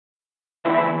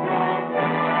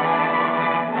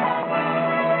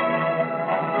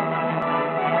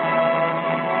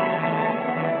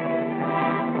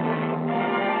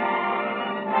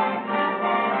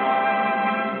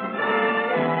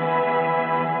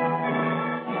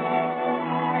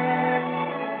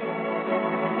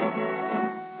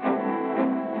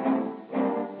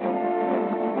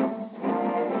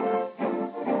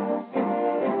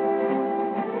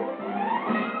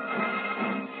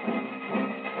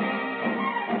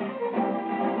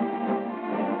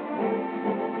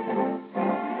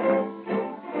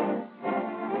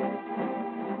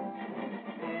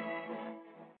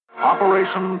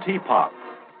Operation Teapot,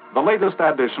 the latest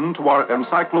addition to our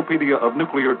Encyclopedia of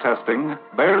Nuclear Testing,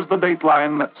 bears the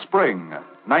dateline Spring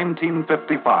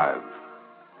 1955.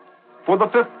 For the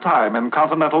fifth time in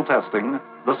continental testing,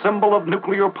 the symbol of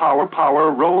nuclear power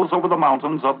rose over the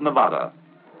mountains of Nevada.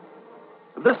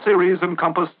 This series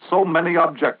encompassed so many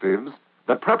objectives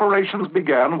that preparations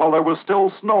began while there was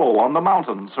still snow on the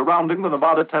mountains surrounding the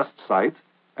Nevada test site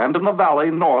and in the valley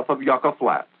north of Yucca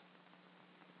Flat.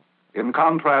 In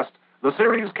contrast, the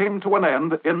series came to an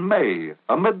end in May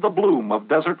amid the bloom of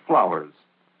desert flowers.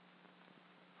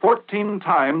 14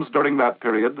 times during that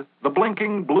period, the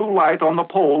blinking blue light on the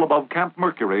pole above Camp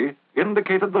Mercury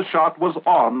indicated the shot was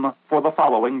on for the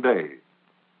following day.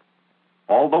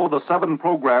 Although the 7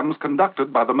 programs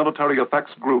conducted by the Military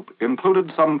Effects Group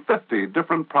included some 50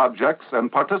 different projects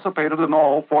and participated in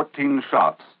all 14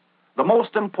 shots, the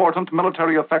most important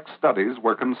military effects studies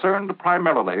were concerned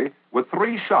primarily with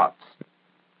 3 shots: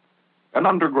 an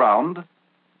underground,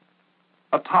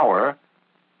 a tower,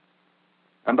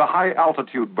 and a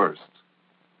high-altitude burst.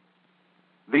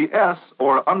 The S,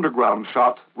 or underground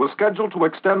shot, was scheduled to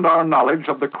extend our knowledge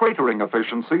of the cratering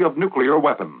efficiency of nuclear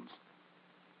weapons.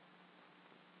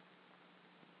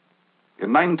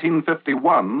 In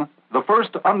 1951, the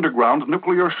first underground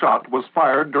nuclear shot was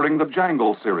fired during the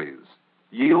Jangle series.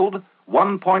 Yield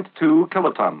 1.2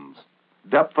 kilotons.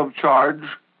 Depth of charge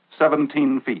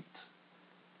 17 feet.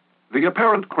 The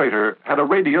apparent crater had a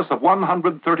radius of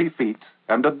 130 feet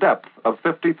and a depth of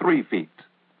 53 feet.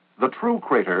 The true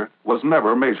crater was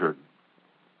never measured.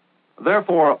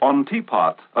 Therefore, on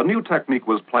Teapot, a new technique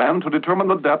was planned to determine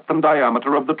the depth and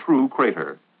diameter of the true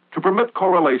crater. To permit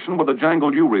correlation with the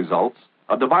Jangle U results,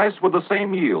 a device with the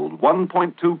same yield,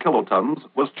 1.2 kilotons,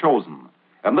 was chosen,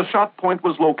 and the shot point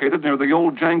was located near the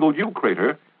old Jangle U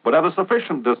crater, but at a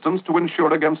sufficient distance to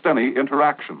ensure against any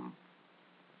interaction.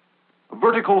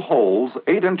 Vertical holes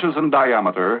 8 inches in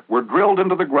diameter were drilled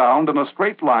into the ground in a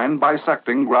straight line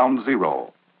bisecting ground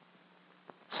zero.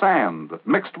 Sand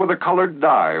mixed with a colored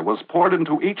dye was poured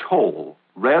into each hole,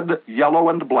 red, yellow,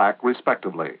 and black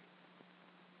respectively.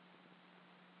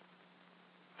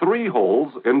 3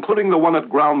 holes, including the one at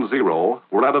ground zero,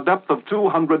 were at a depth of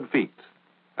 200 feet.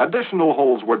 Additional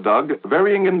holes were dug,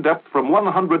 varying in depth from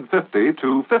 150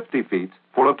 to 50 feet,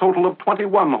 for a total of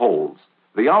 21 holes,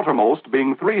 the outermost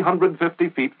being 350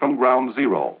 feet from ground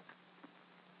zero.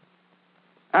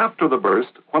 After the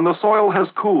burst, when the soil has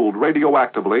cooled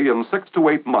radioactively in 6 to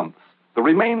 8 months, the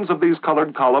remains of these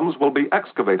colored columns will be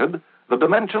excavated, the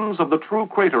dimensions of the true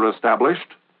crater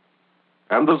established,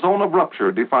 and the zone of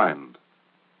rupture defined.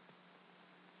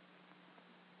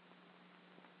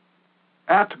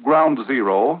 At ground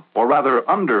zero, or rather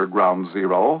under ground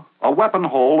zero, a weapon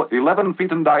hole 11 feet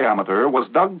in diameter was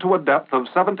dug to a depth of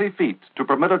 70 feet to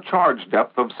permit a charge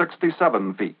depth of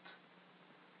 67 feet.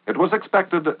 It was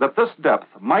expected that this depth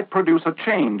might produce a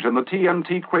change in the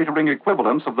TNT cratering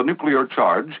equivalence of the nuclear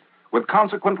charge, with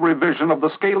consequent revision of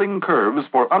the scaling curves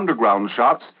for underground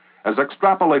shots as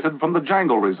extrapolated from the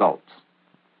Jangle results.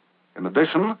 In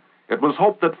addition, it was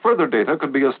hoped that further data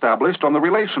could be established on the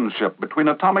relationship between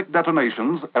atomic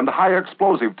detonations and high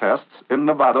explosive tests in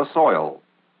Nevada soil.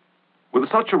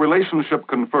 With such a relationship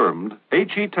confirmed,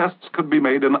 HE tests could be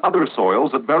made in other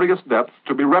soils at various depths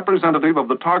to be representative of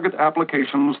the target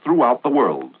applications throughout the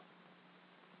world.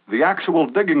 The actual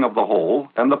digging of the hole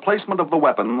and the placement of the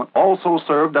weapon also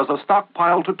served as a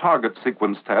stockpile to target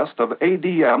sequence test of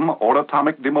ADM, or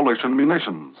atomic demolition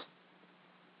munitions.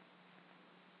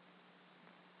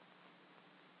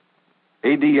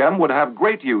 ADM would have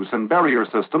great use in barrier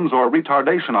systems or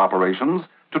retardation operations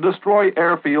to destroy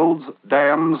airfields,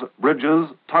 dams, bridges,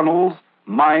 tunnels,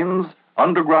 mines,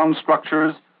 underground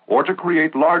structures, or to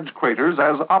create large craters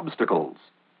as obstacles.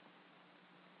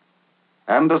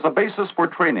 And as a basis for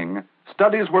training,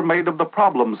 studies were made of the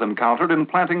problems encountered in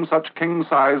planting such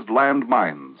king-sized land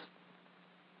mines.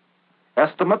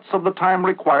 Estimates of the time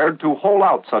required to hole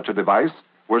out such a device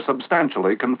were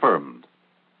substantially confirmed.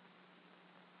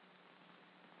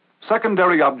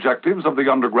 Secondary objectives of the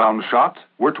underground shot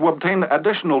were to obtain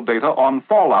additional data on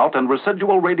fallout and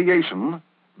residual radiation,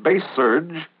 base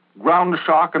surge, ground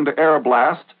shock and air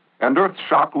blast, and earth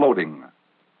shock loading.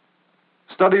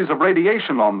 Studies of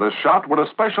radiation on this shot were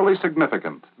especially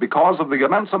significant because of the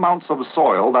immense amounts of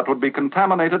soil that would be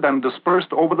contaminated and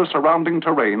dispersed over the surrounding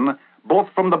terrain, both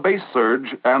from the base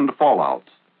surge and fallout.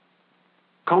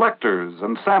 Collectors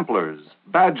and samplers,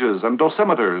 badges and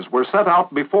dosimeters were set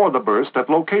out before the burst at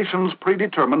locations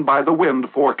predetermined by the wind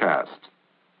forecast.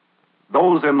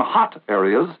 Those in hot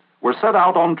areas were set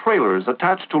out on trailers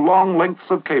attached to long lengths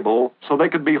of cable so they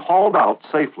could be hauled out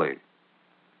safely.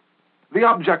 The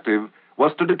objective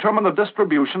was to determine the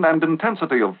distribution and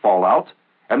intensity of fallout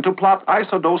and to plot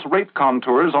isodose rate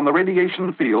contours on the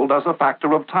radiation field as a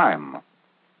factor of time.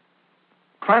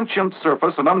 Transient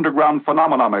surface and underground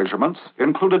phenomena measurements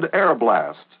included air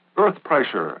blast, earth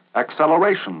pressure,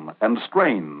 acceleration, and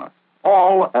strain,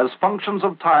 all as functions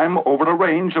of time over a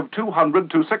range of 200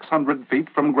 to 600 feet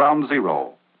from ground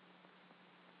zero.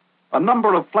 A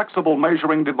number of flexible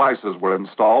measuring devices were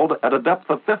installed at a depth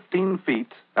of 15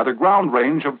 feet at a ground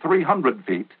range of 300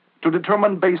 feet to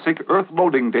determine basic earth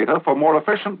loading data for more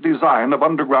efficient design of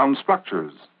underground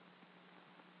structures.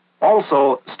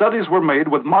 Also, studies were made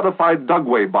with modified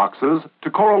dugway boxes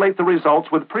to correlate the results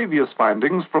with previous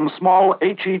findings from small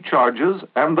HE charges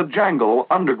and the Jangle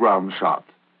underground shot.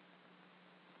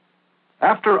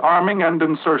 After arming and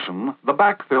insertion, the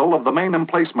backfill of the main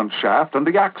emplacement shaft and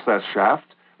the access shaft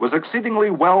was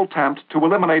exceedingly well tamped to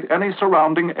eliminate any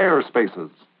surrounding air spaces.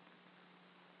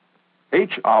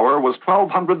 H hour was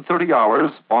 1230 hours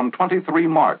on 23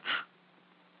 March.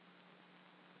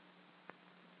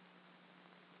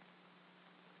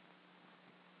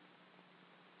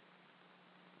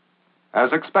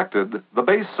 As expected, the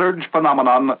base surge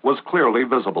phenomenon was clearly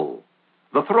visible.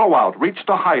 The throwout reached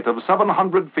a height of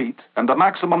 700 feet and a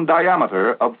maximum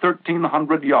diameter of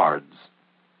 1,300 yards.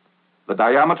 The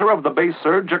diameter of the base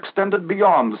surge extended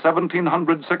beyond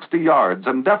 1,760 yards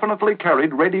and definitely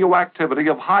carried radioactivity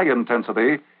of high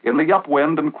intensity in the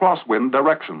upwind and crosswind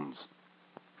directions.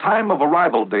 Time of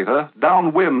arrival data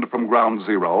downwind from ground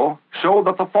zero show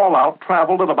that the fallout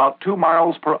traveled at about 2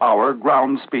 miles per hour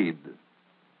ground speed.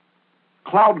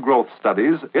 Cloud growth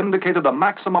studies indicated a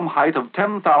maximum height of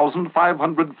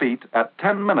 10,500 feet at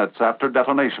 10 minutes after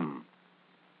detonation.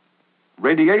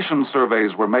 Radiation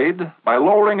surveys were made by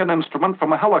lowering an instrument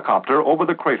from a helicopter over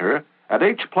the crater at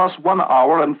H plus 1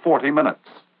 hour and 40 minutes.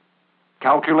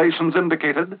 Calculations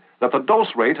indicated that the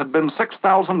dose rate had been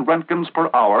 6,000 Roentgens per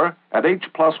hour at H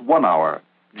plus 1 hour,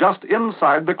 just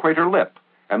inside the crater lip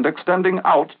and extending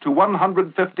out to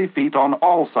 150 feet on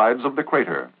all sides of the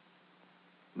crater.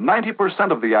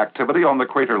 90% of the activity on the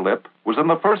crater lip was in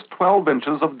the first 12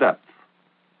 inches of depth.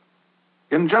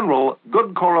 In general,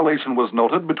 good correlation was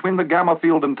noted between the gamma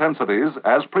field intensities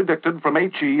as predicted from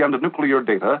HE and nuclear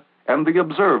data and the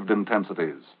observed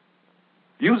intensities.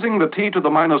 Using the T to the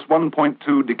minus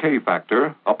 1.2 decay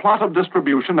factor, a plot of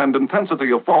distribution and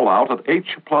intensity of fallout at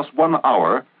H plus 1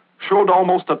 hour showed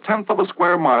almost a tenth of a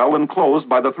square mile enclosed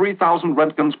by the 3,000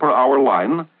 Roentgens per hour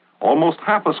line, almost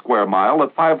half a square mile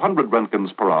at 500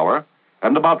 Roentgens per hour,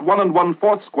 and about 1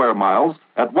 1/4 square miles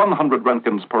at 100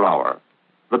 Roentgens per hour.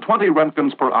 The 20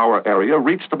 Roentgens per hour area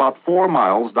reached about 4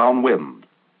 miles downwind.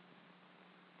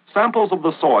 Samples of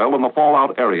the soil in the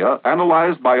fallout area,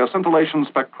 analyzed by a scintillation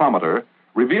spectrometer,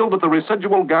 revealed that the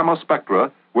residual gamma spectra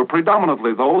were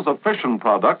predominantly those of fission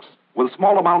products with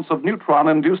small amounts of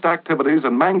neutron-induced activities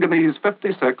in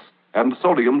manganese-56 and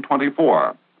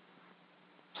sodium-24.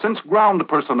 Since ground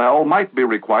personnel might be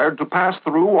required to pass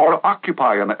through or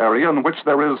occupy an area in which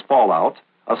there is fallout,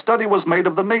 a study was made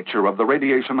of the nature of the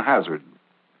radiation hazard.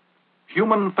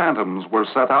 Human phantoms were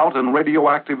set out in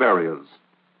radioactive areas.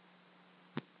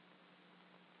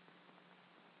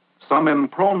 Some in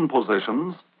prone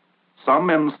positions, some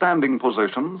in standing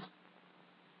positions,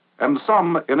 and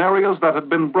some in areas that had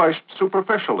been brushed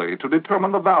superficially to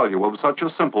determine the value of such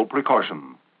a simple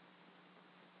precaution.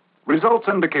 Results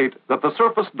indicate that the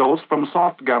surface dose from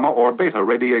soft gamma or beta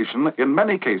radiation in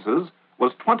many cases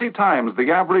was 20 times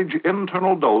the average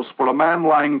internal dose for a man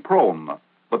lying prone,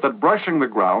 but that brushing the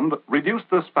ground reduced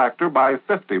this factor by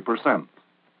 50%.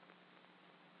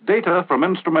 Data from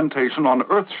instrumentation on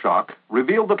earth shock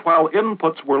revealed that while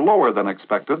inputs were lower than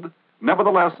expected,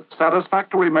 nevertheless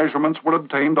satisfactory measurements were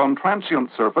obtained on transient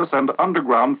surface and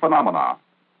underground phenomena.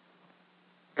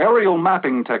 Aerial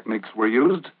mapping techniques were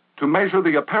used to measure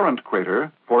the apparent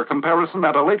crater for comparison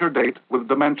at a later date with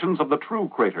dimensions of the true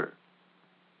crater.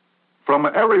 From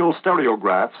aerial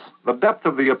stereographs, the depth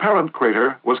of the apparent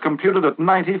crater was computed at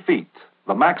 90 feet,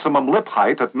 the maximum lip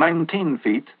height at 19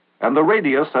 feet, and the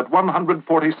radius at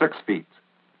 146 feet.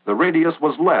 The radius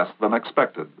was less than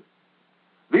expected.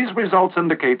 These results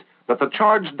indicate that the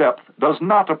charge depth does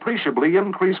not appreciably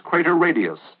increase crater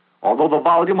radius, although the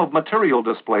volume of material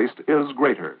displaced is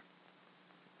greater.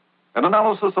 An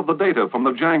analysis of the data from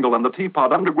the Jangle and the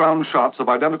Teapot underground shots of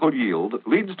identical yield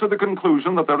leads to the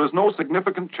conclusion that there is no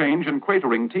significant change in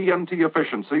cratering TNT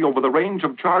efficiency over the range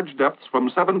of charge depths from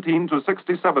 17 to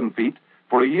 67 feet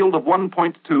for a yield of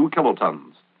 1.2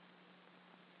 kilotons.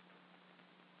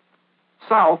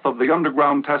 South of the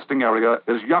underground testing area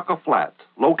is Yucca Flat,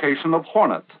 location of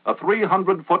Hornet, a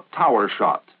 300-foot tower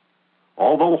shot.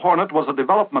 Although Hornet was a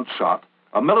development shot,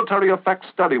 a military effects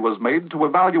study was made to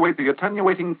evaluate the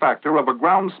attenuating factor of a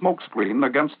ground smoke screen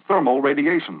against thermal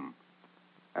radiation.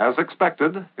 As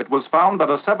expected, it was found that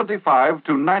a 75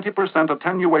 to 90%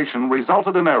 attenuation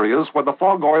resulted in areas where the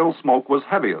fog oil smoke was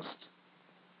heaviest.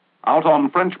 Out on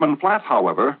Frenchman Flat,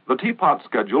 however, the Teapot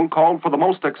schedule called for the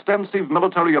most extensive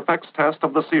military effects test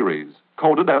of the series,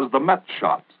 coded as the Met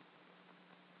shot.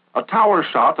 A tower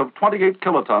shot of 28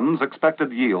 kilotons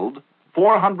expected yield,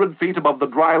 400 feet above the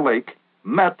dry lake,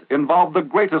 Met involved the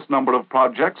greatest number of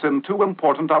projects in two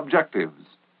important objectives.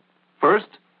 First,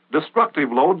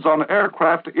 destructive loads on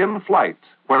aircraft in flight,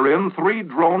 wherein 3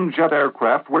 drone jet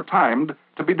aircraft were timed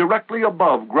to be directly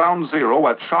above ground zero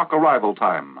at shock arrival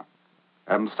time.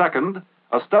 And second,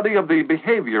 a study of the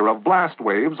behavior of blast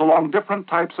waves along different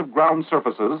types of ground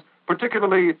surfaces,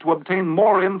 particularly to obtain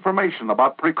more information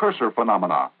about precursor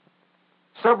phenomena.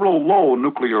 Several low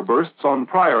nuclear bursts on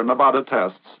prior Nevada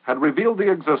tests had revealed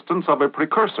the existence of a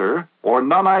precursor, or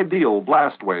non-ideal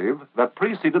blast wave, that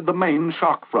preceded the main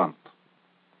shock front.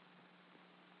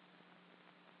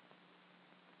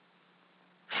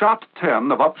 Shot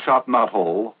 10 of upshot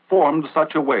knothole formed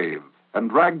such a wave, and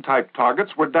drag-type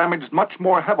targets were damaged much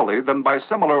more heavily than by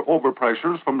similar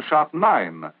overpressures from shot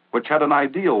 9, which had an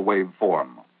ideal waveform.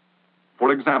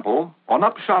 For example, on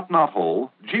upshot knothole,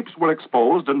 jeeps were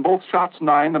exposed in both shots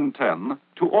 9 and 10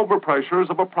 to overpressures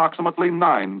of approximately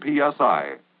 9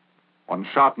 psi. On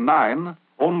shot 9,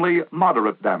 only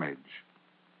moderate damage.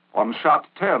 On shot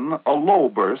 10, a low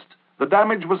burst, the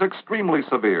damage was extremely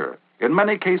severe, in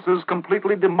many cases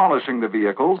completely demolishing the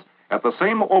vehicles at the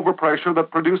same overpressure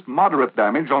that produced moderate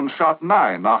damage on shot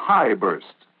 9, a high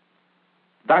burst.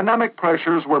 Dynamic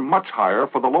pressures were much higher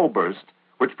for the low burst,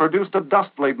 which produced a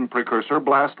dust-laden precursor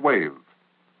blast wave.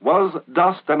 Was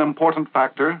dust an important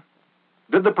factor?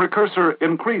 Did the precursor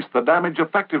increase the damage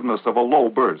effectiveness of a low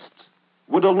burst?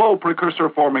 Would a low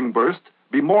precursor-forming burst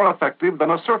be more effective than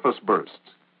a surface burst?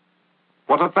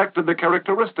 What effect did the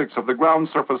characteristics of the ground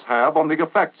surface have on the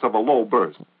effects of a low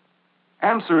burst?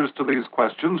 Answers to these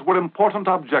questions were important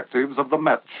objectives of the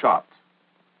Met shot.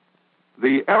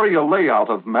 The area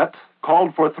layout of Met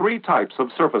called for 3 types of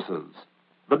surfaces: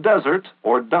 the desert,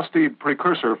 or dusty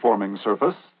precursor-forming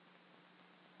surface;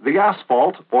 the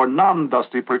asphalt, or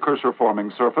non-dusty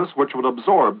precursor-forming surface, which would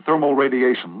absorb thermal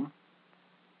radiation;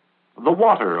 the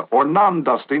water, or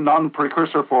non-dusty,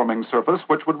 non-precursor-forming surface,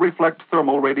 which would reflect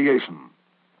thermal radiation.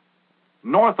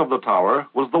 North of the tower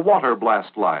was the water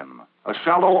blast line, a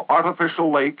shallow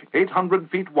artificial lake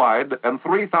 800 feet wide and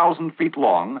 3,000 feet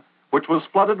long, which was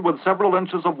flooded with several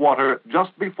inches of water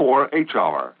just before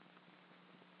H-hour.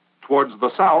 Towards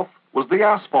the south was the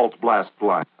asphalt blast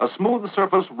line, a smooth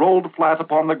surface rolled flat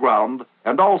upon the ground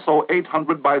and also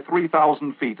 800 by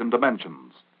 3,000 feet in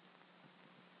dimensions.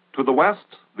 To the west,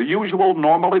 the usual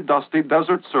normally dusty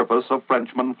desert surface of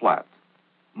Frenchman Flat.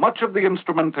 Much of the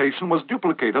instrumentation was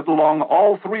duplicated along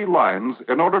all 3 lines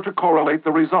in order to correlate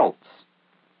the results.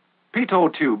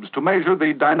 pitot tubes to measure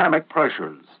the dynamic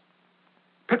pressures.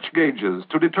 Pitch gauges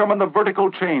to determine the vertical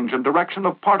change in direction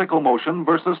of particle motion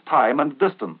versus time and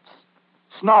distance.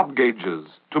 Snob gauges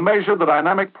to measure the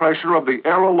dynamic pressure of the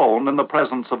air alone in the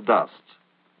presence of dust.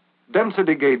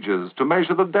 Density gauges to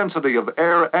measure the density of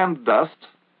air and dust,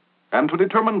 and to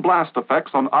determine blast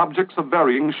effects on objects of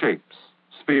varying shapes.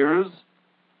 Spheres,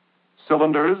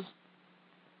 cylinders,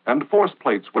 and force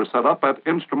plates were set up at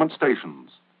instrument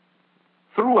stations.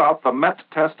 Throughout the Met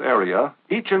test area,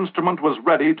 each instrument was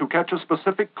ready to catch a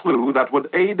specific clue that would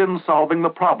aid in solving the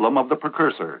problem of the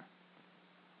precursor.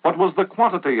 What was the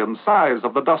quantity and size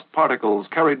of the dust particles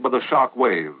carried by the shock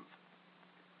wave?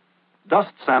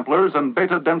 Dust samplers and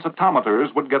beta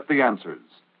densitometers would get the answers.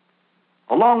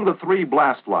 Along the 3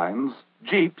 blast lines,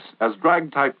 jeeps, as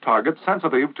drag-type targets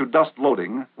sensitive to dust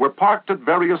loading, were parked at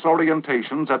various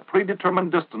orientations at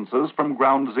predetermined distances from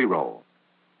ground zero.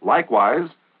 Likewise,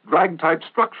 drag-type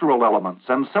structural elements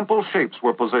and simple shapes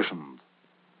were positioned.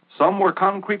 Some were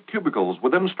concrete cubicles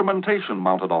with instrumentation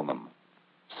mounted on them.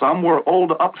 Some were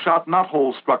old upshot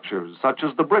knothole structures, such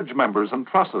as the bridge members and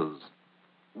trusses,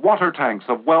 water tanks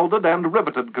of welded and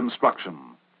riveted construction,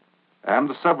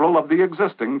 and several of the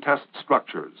existing test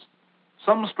structures.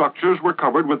 Some structures were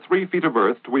covered with 3 feet of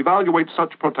earth to evaluate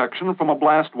such protection from a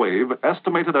blast wave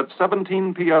estimated at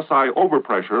 17 psi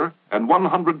overpressure and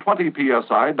 120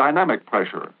 psi dynamic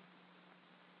pressure.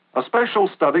 A special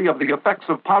study of the effects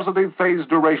of positive phase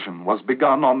duration was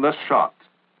begun on this shot.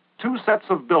 2 sets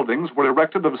of buildings were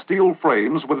erected of steel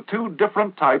frames with 2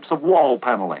 different types of wall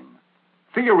paneling.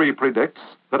 Theory predicts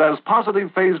that as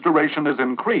positive phase duration is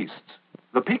increased,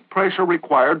 the peak pressure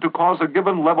required to cause a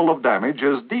given level of damage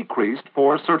is decreased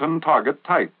for certain target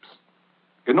types.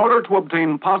 In order to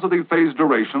obtain positive phase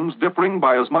durations differing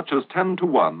by as much as 10 to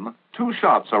 1, 2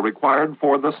 shots are required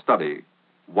for this study.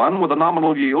 One with a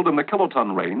nominal yield in the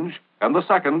kiloton range, and the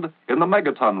second in the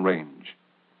megaton range.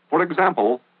 For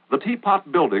example, the Teapot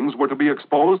buildings were to be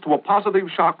exposed to a positive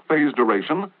shock phase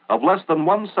duration of less than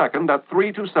 1 second at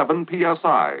 3 to 7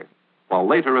 psi, while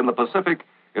later in the Pacific,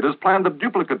 it is planned that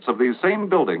duplicates of these same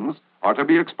buildings are to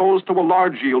be exposed to a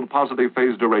large yield positive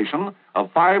phase duration of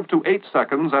 5 to 8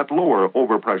 seconds at lower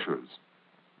overpressures.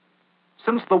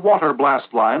 Since the water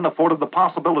blast line afforded the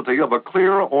possibility of a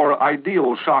clear or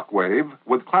ideal shock wave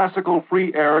with classical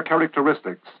free air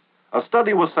characteristics, a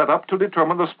study was set up to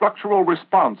determine the structural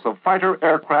response of fighter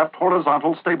aircraft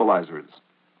horizontal stabilizers.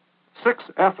 6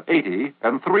 F-80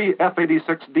 and 3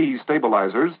 F-86D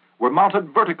stabilizers were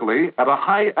mounted vertically at a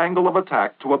high angle of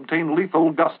attack to obtain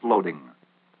lethal gust loading.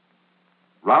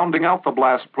 Rounding out the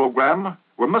blast program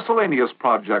were miscellaneous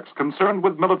projects concerned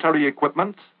with military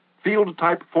equipment,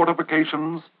 field-type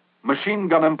fortifications, machine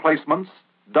gun emplacements,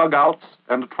 dugouts,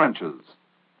 and trenches.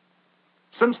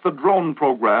 Since the drone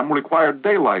program required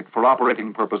daylight for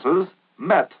operating purposes,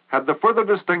 Met had the further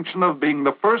distinction of being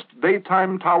the first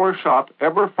daytime tower shot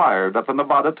ever fired at the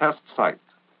Nevada test site.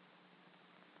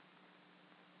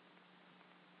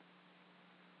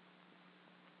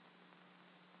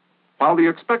 While the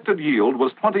expected yield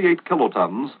was 28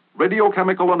 kilotons,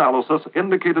 radiochemical analysis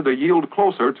indicated a yield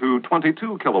closer to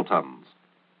 22 kilotons.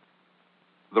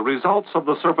 The results of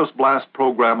the surface blast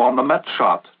program on the Met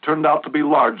shot turned out to be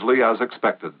largely as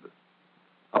expected.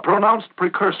 A pronounced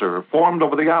precursor formed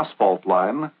over the asphalt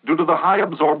line due to the high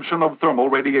absorption of thermal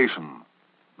radiation.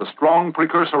 The strong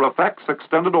precursor effects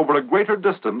extended over a greater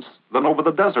distance than over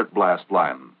the desert blast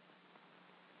line.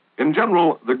 In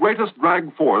general, the greatest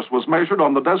drag force was measured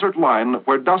on the desert line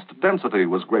where dust density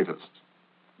was greatest.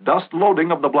 Dust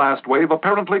loading of the blast wave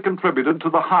apparently contributed to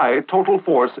the high total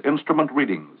force instrument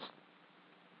readings.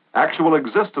 Actual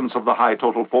existence of the high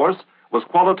total force was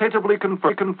qualitatively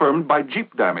confirmed by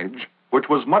jeep damage, which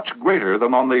was much greater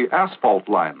than on the asphalt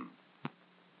line.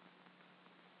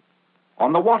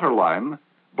 On the water line,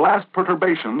 blast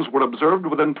perturbations were observed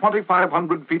within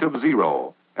 2,500 feet of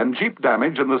zero, and jeep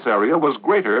damage in this area was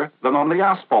greater than on the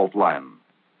asphalt line.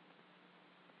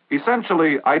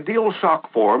 Essentially, ideal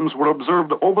shock forms were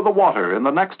observed over the water in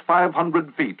the next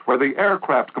 500 feet where the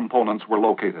aircraft components were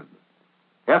located.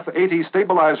 F-80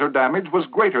 stabilizer damage was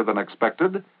greater than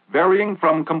expected, varying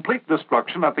from complete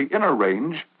destruction at the inner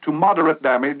range to moderate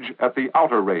damage at the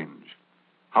outer range.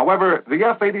 However, the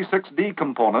F-86D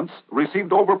components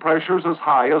received overpressures as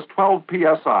high as 12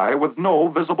 psi with no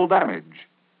visible damage.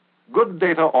 Good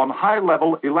data on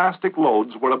high-level elastic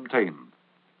loads were obtained.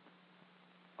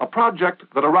 A project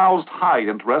that aroused high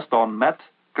interest on Met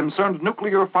concerned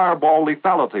nuclear fireball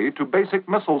lethality to basic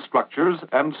missile structures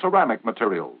and ceramic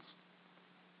materials.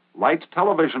 Light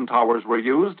television towers were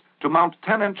used to mount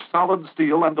 10-inch solid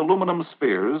steel and aluminum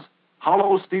spheres,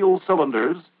 hollow steel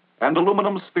cylinders, and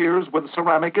aluminum spheres with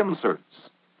ceramic inserts.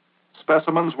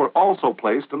 Specimens were also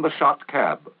placed in the shot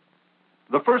cab.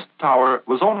 The first tower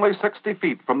was only 60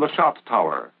 feet from the shot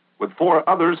tower, with 4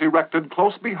 others erected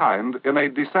close behind in a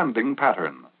descending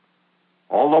pattern.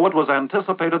 Although it was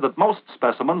anticipated that most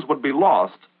specimens would be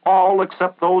lost, all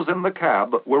except those in the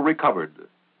cab were recovered.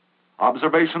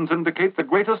 Observations indicate the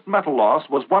greatest metal loss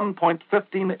was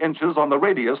 1.15 inches on the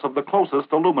radius of the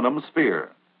closest aluminum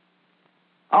sphere.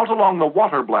 Out along the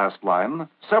water blast line,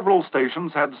 several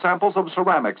stations had samples of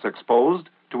ceramics exposed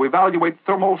to evaluate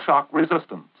thermal shock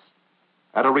resistance.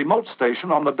 At a remote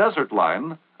station on the desert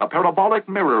line, a parabolic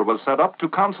mirror was set up to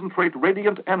concentrate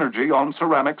radiant energy on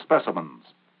ceramic specimens.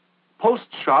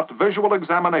 Post-shot visual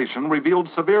examination revealed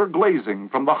severe glazing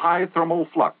from the high thermal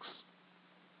flux.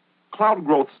 Cloud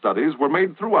growth studies were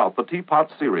made throughout the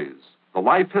Teapot series. The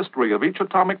life history of each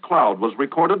atomic cloud was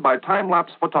recorded by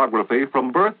time-lapse photography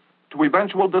from birth to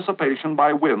eventual dissipation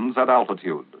by winds at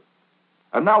altitude.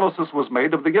 Analysis was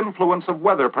made of the influence of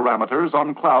weather parameters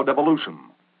on cloud evolution.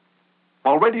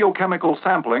 While radiochemical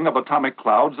sampling of atomic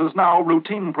clouds is now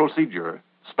routine procedure,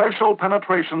 special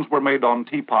penetrations were made on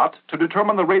Teapot to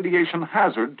determine the radiation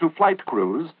hazard to flight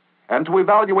crews and to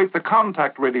evaluate the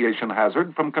contact radiation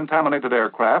hazard from contaminated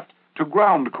aircraft to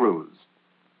ground crews.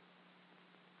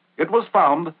 It was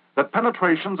found that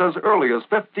penetrations as early as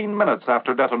 15 minutes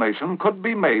after detonation could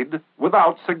be made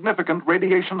without significant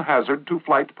radiation hazard to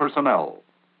flight personnel.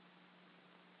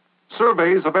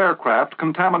 Surveys of aircraft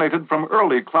contaminated from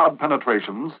early cloud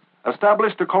penetrations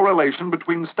established a correlation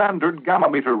between standard gamma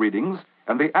meter readings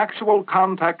and the actual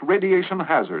contact radiation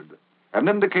hazard, and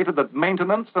indicated that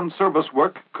maintenance and service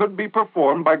work could be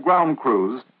performed by ground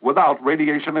crews without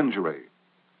radiation injury.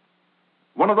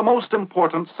 One of the most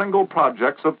important single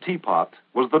projects of Teapot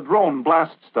was the drone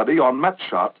blast study on Met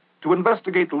shot to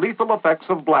investigate lethal effects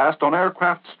of blast on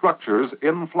aircraft structures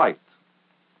in flight.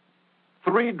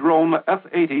 3 drone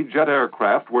F-80 jet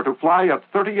aircraft were to fly at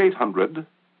 3,800,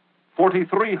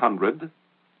 4,300,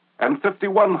 and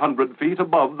 5,100 feet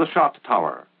above the shot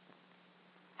tower.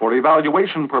 For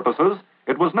evaluation purposes,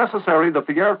 it was necessary that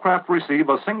the aircraft receive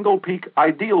a single-peak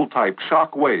ideal-type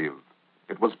shock wave.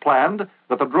 It was planned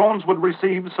that the drones would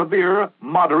receive severe,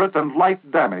 moderate, and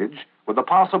light damage, with the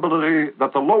possibility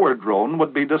that the lower drone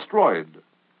would be destroyed.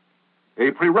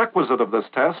 A prerequisite of this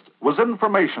test was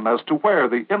information as to where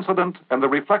the incident and the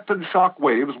reflected shock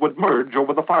waves would merge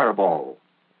over the fireball.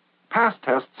 Past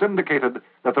tests indicated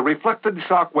that the reflected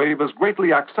shock wave is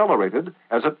greatly accelerated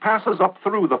as it passes up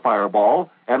through the fireball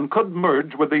and could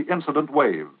merge with the incident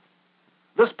wave.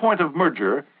 This point of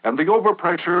merger and the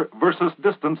overpressure versus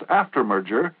distance after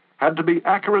merger had to be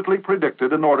accurately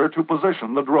predicted in order to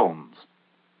position the drones.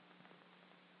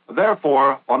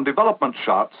 Therefore, on development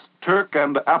shots, Turk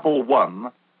and Apple I,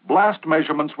 blast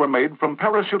measurements were made from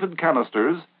parachuted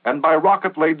canisters and by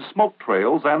rocket-laid smoke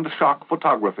trails and shock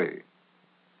photography.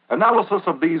 Analysis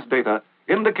of these data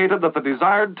indicated that the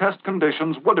desired test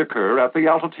conditions would occur at the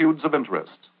altitudes of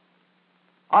interest.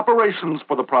 Operations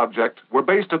for the project were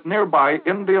based at nearby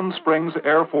Indian Springs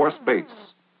Air Force Base.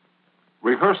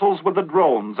 Rehearsals with the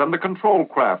drones and the control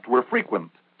craft were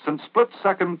frequent, since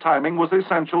split-second timing was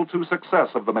essential to success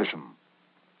of the mission.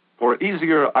 For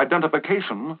easier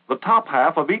identification, the top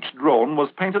half of each drone was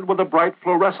painted with a bright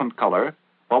fluorescent color,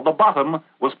 while the bottom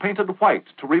was painted white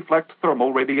to reflect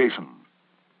thermal radiation.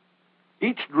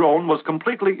 Each drone was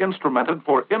completely instrumented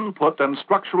for input and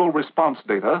structural response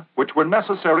data, which were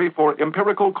necessary for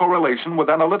empirical correlation with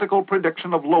analytical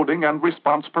prediction of loading and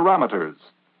response parameters.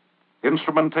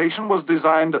 Instrumentation was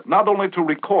designed not only to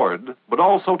record, but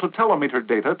also to telemeter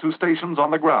data to stations on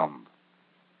the ground.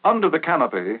 Under the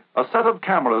canopy, a set of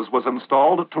cameras was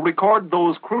installed to record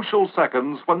those crucial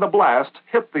seconds when the blast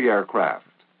hit the aircraft.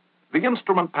 The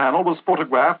instrument panel was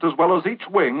photographed as well as each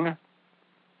wing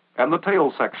and the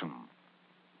tail section.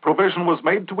 Provision was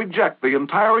made to eject the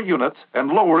entire unit and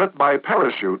lower it by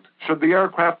parachute should the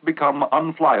aircraft become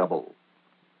unflyable.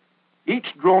 Each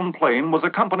drone plane was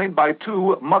accompanied by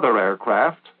 2 mother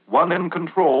aircraft, one in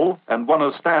control and one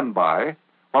as standby,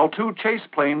 while 2 chase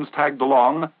planes tagged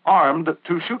along, armed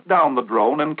to shoot down the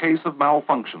drone in case of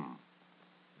malfunction.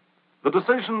 The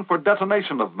decision for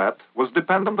detonation of Met was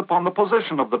dependent upon the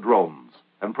position of the drones,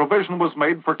 and provision was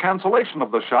made for cancellation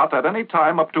of the shot at any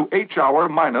time up to H-hour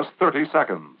minus 30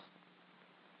 seconds.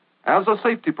 As a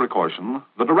safety precaution,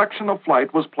 the direction of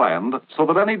flight was planned so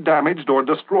that any damaged or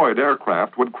destroyed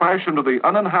aircraft would crash into the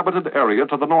uninhabited area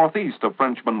to the northeast of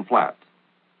Frenchman Flat.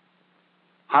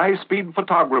 High-speed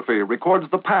photography records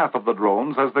the path of the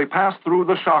drones as they pass through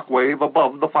the shock wave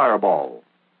above the fireball.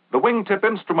 The wingtip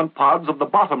instrument pods of the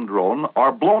bottom drone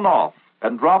are blown off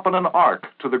and drop in an arc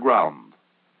to the ground.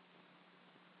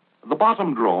 The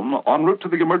bottom drone, en route to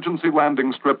the emergency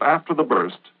landing strip after the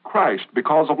burst, crashed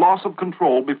because of loss of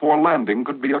control before landing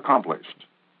could be accomplished.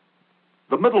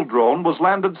 The middle drone was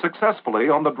landed successfully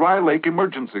on the Dry Lake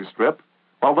emergency strip,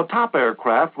 while the top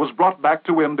aircraft was brought back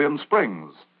to Indian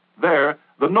Springs. There,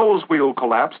 the nose wheel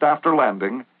collapsed after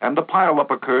landing, and a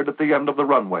pileup occurred at the end of the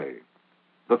runway.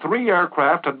 The 3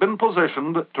 aircraft had been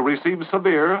positioned to receive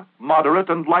severe, moderate,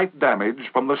 and light damage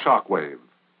from the shock wave.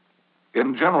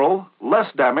 In general,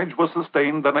 less damage was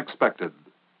sustained than expected.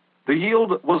 The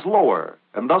yield was lower,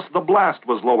 and thus the blast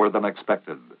was lower than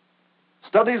expected.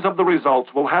 Studies of the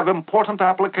results will have important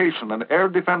application in air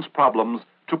defense problems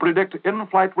to predict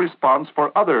in-flight response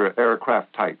for other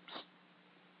aircraft types.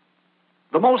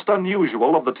 The most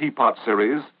unusual of the Teapot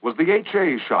series was the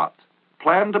HA shot,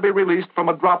 planned to be released from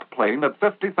a drop plane at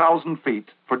 50,000 feet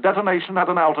for detonation at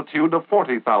an altitude of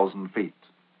 40,000 feet.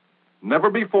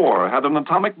 Never before had an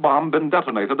atomic bomb been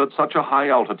detonated at such a high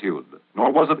altitude,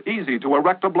 nor was it easy to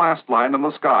erect a blast line in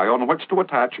the sky on which to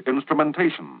attach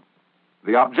instrumentation.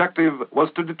 The objective was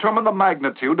to determine the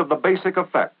magnitude of the basic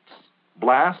effects,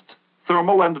 blast,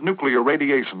 thermal, and nuclear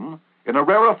radiation, in a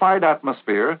rarefied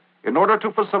atmosphere in order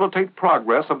to facilitate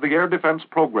progress of the air defense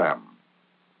program.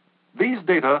 These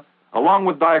data, along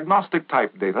with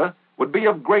diagnostic-type data, would be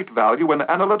of great value in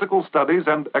analytical studies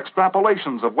and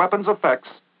extrapolations of weapons effects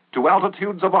to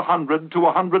altitudes of 100 to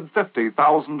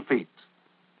 150,000 feet.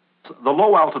 The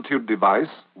low-altitude device,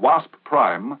 WASP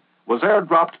Prime, was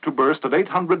airdropped to burst at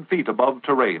 800 feet above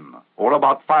terrain, or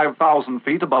about 5,000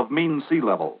 feet above mean sea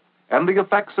level, and the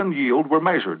effects and yield were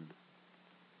measured.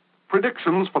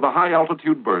 Predictions for the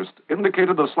high-altitude burst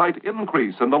indicated a slight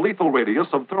increase in the lethal radius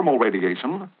of thermal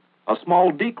radiation, a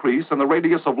small decrease in the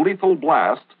radius of lethal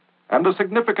blast, and a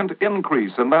significant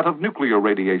increase in that of nuclear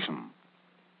radiation.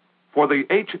 For the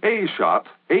HA shot,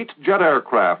 8 jet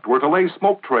aircraft were to lay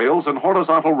smoke trails in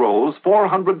horizontal rows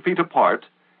 400 feet apart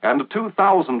and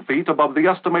 2,000 feet above the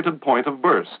estimated point of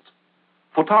burst.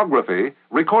 Photography,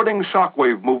 recording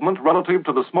shockwave movement relative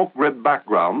to the smoke grid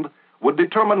background, would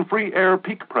determine free air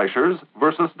peak pressures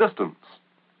versus distance.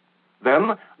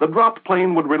 Then, the dropped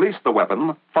plane would release the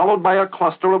weapon, followed by a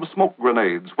cluster of smoke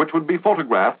grenades, which would be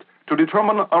photographed to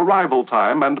determine arrival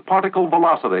time and particle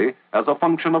velocity as a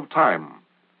function of time.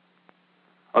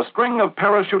 A string of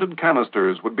parachuted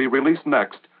canisters would be released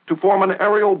next to form an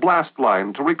aerial blast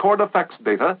line to record effects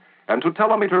data and to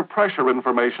telemeter pressure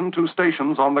information to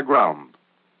stations on the ground.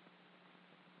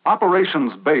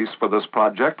 Operations base for this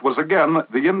project was again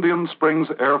the Indian Springs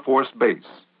Air Force Base.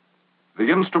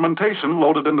 The instrumentation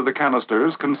loaded into the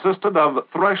canisters consisted of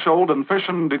threshold and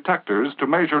fission detectors to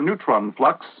measure neutron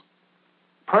flux,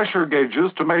 pressure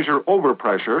gauges to measure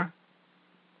overpressure,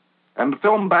 and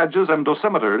film badges and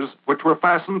dosimeters which were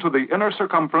fastened to the inner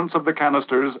circumference of the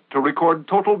canisters to record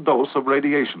total dose of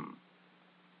radiation.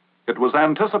 It was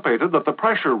anticipated that the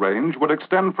pressure range would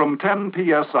extend from 10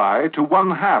 psi to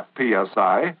 1/2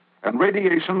 psi, and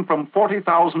radiation from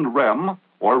 40,000 rem,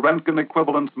 or Röntgen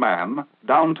equivalent man,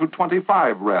 down to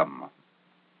 25 rem.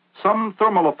 Some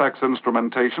thermal effects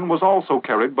instrumentation was also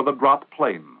carried by the drop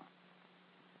plane.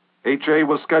 HA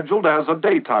was scheduled as a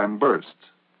daytime burst.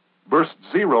 Burst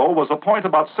 0 was a point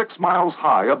about 6 miles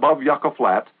high above Yucca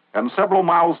Flat and several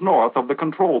miles north of the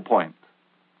control point.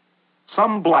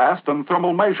 Some blast and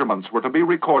thermal measurements were to be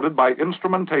recorded by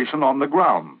instrumentation on the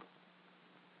ground.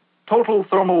 Total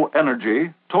thermal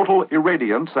energy, total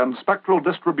irradiance, and spectral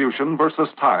distribution versus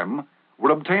time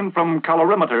were obtained from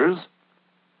calorimeters,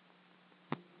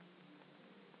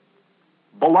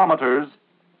 bolometers,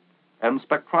 and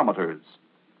spectrometers.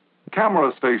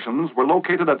 Camera stations were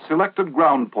located at selected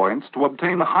ground points to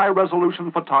obtain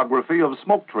high-resolution photography of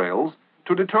smoke trails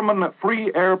to determine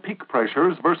free air peak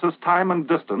pressures versus time and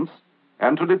distance,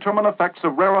 and to determine effects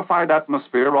of rarefied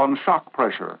atmosphere on shock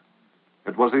pressure.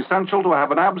 It was essential to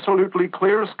have an absolutely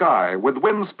clear sky with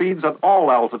wind speeds at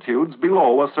all altitudes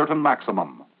below a certain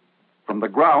maximum. From the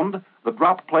ground, the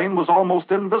drop plane was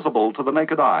almost invisible to the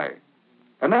naked eye.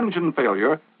 An engine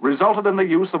failure resulted in the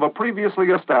use of a previously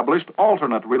established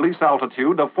alternate release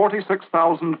altitude of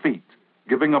 46,000 feet,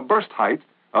 giving a burst height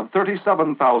of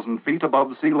 37,000 feet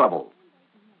above sea level.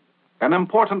 An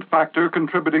important factor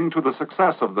contributing to the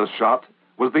success of this shot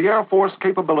was the Air Force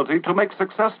capability to make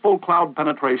successful cloud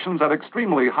penetrations at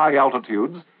extremely high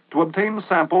altitudes to obtain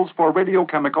samples for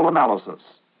radiochemical analysis.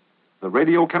 The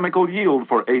radiochemical yield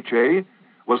for HA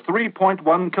was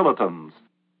 3.1 kilotons.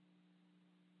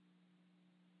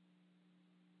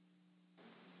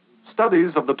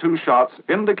 Studies of the two shots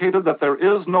indicated that there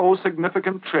is no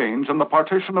significant change in the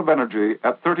partition of energy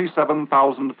at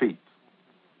 37,000 feet.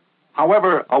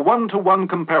 However, a one-to-one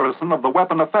comparison of the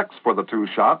weapon effects for the two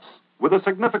shots, with a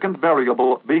significant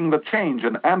variable being the change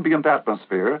in ambient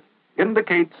atmosphere,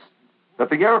 indicates that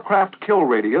the aircraft kill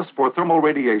radius for thermal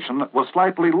radiation was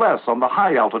slightly less on the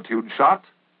high-altitude shot,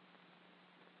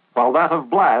 while that of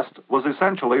blast was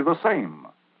essentially the same.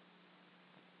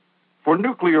 For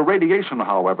nuclear radiation,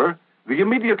 however, the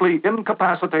immediately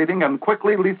incapacitating and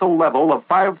quickly lethal level of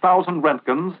 5,000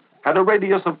 Röntgens had a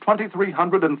radius of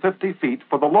 2,350 feet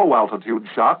for the low-altitude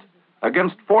shot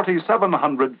against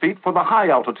 4,700 feet for the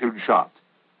high-altitude shot,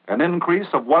 an increase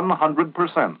of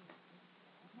 100%.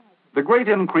 The great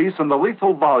increase in the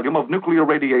lethal volume of nuclear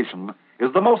radiation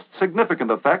is the most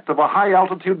significant effect of a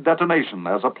high-altitude detonation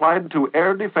as applied to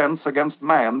air defense against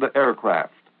manned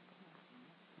aircraft.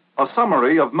 A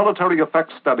summary of military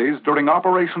effects studies during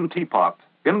Operation Teapot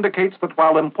indicates that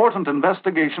while important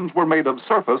investigations were made of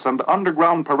surface and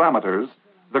underground parameters,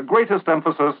 the greatest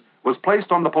emphasis was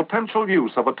placed on the potential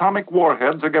use of atomic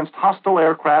warheads against hostile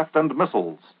aircraft and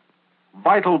missiles.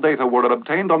 Vital data were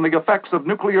obtained on the effects of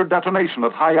nuclear detonation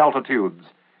at high altitudes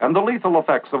and the lethal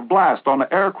effects of blast on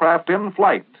aircraft in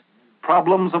flight,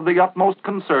 problems of the utmost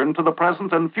concern to the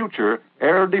present and future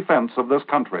air defense of this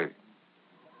country.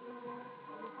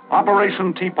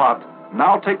 Operation Teapot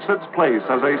now takes its place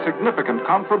as a significant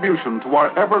contribution to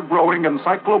our ever-growing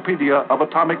encyclopedia of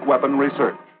atomic weapon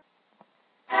research.